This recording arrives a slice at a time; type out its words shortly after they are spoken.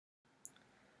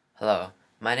Hello,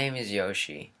 my name is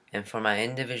Yoshi, and for my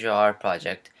individual art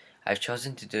project, I've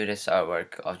chosen to do this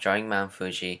artwork of drawing Mount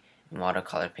Fuji in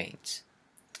watercolor paints.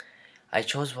 I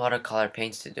chose watercolor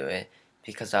paints to do it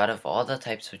because out of all the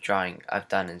types of drawing I've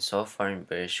done so far in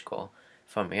British school,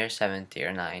 from year 7 to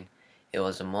year 9, it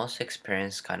was the most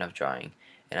experienced kind of drawing,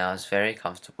 and I was very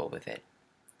comfortable with it.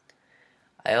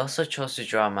 I also chose to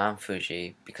draw Mount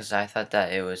Fuji because I thought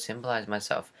that it would symbolize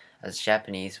myself as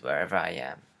Japanese wherever I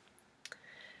am.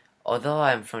 Although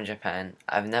I am from Japan,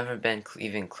 I've never been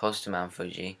even close to Mount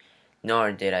Fuji,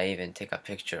 nor did I even take a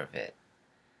picture of it.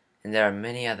 And there are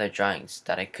many other drawings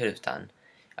that I could have done.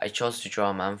 I chose to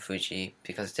draw Mount Fuji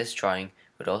because this drawing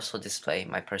would also display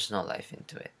my personal life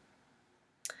into it.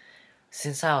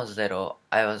 Since I was little,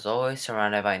 I was always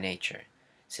surrounded by nature,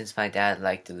 since my dad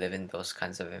liked to live in those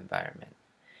kinds of environment.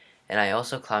 And I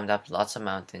also climbed up lots of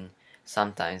mountains,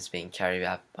 sometimes being carried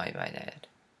up by my dad.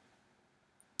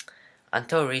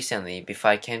 Until recently,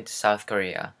 before I came to South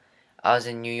Korea, I was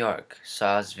in New York, so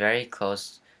I was very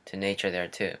close to nature there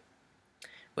too,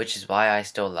 which is why I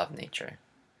still love nature.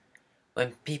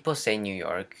 When people say New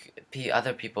York,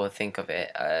 other people think of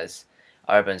it as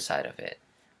urban side of it,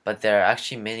 but there are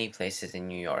actually many places in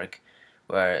New York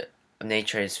where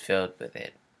nature is filled with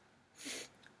it.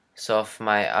 So for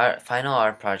my final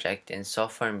art project in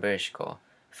sophomore in British school,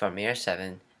 from year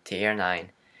 7 to year 9,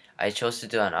 I chose to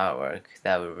do an artwork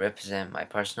that would represent my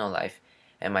personal life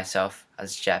and myself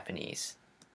as Japanese.